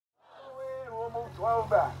12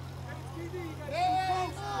 back.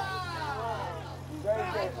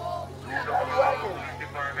 Paddy wagons.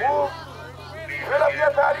 Move. Fill up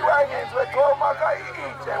your paddy wagons with 12 marker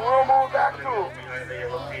each and we'll move back too.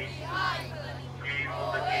 Please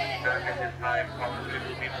move the key back at this time. Probably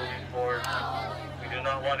will be moving forward. We do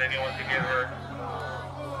not want anyone to get hurt.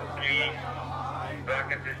 Please,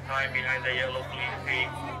 back at this time behind the yellow police tape.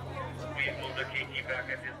 Please move the key back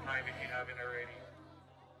at this time if you haven't already.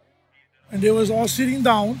 And they was all sitting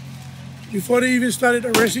down. Before they even started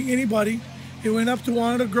arresting anybody, he went up to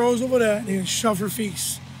one of the girls over there and he shoved her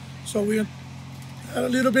face. So we had a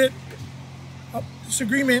little bit of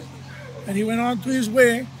disagreement and he went on to his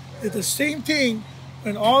way. Did the same thing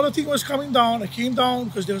when all the thing was coming down. I came down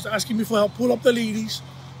because they was asking me for help pull up the ladies.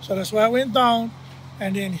 So that's why I went down.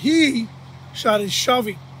 And then he started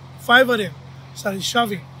shoving. 5 of them started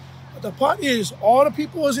shoving. But the part is, all the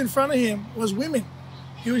people was in front of him was women.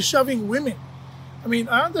 He was shoving women. I mean,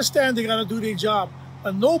 I understand they gotta do their job,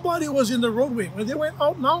 but nobody was in the roadway. When they went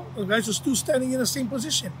out now, the guys were still standing in the same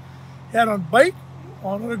position. He had on bike,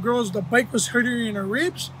 one of the girls, the bike was hurting her in her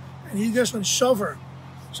ribs, and he just went shove her.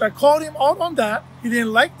 So I called him out on that. He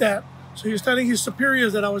didn't like that. So he was telling his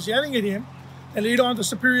superiors that I was yelling at him. And later on, the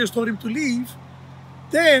superiors told him to leave.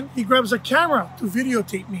 Then he grabs a camera to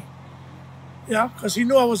videotape me. Yeah, because he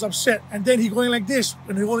knew I was upset. And then he going like this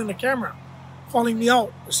when he holding the camera, calling me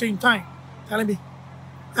out at the same time, telling me,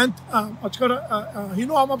 and he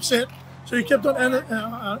knew I'm upset. So he kept on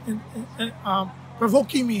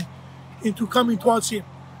provoking me into coming towards him,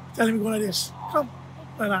 telling me go like this, come,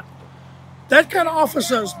 like that. That kind of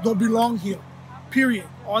officers don't belong here, period.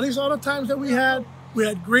 All these other times that we had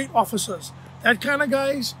great officers. That kind of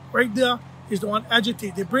guys right there is the one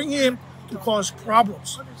agitated. They bring him to cause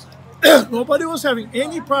problems. Nobody was having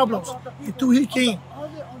any problems until he came.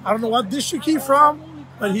 I don't know what district he's from,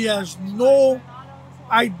 but he has no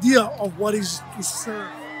idea of what is to serve.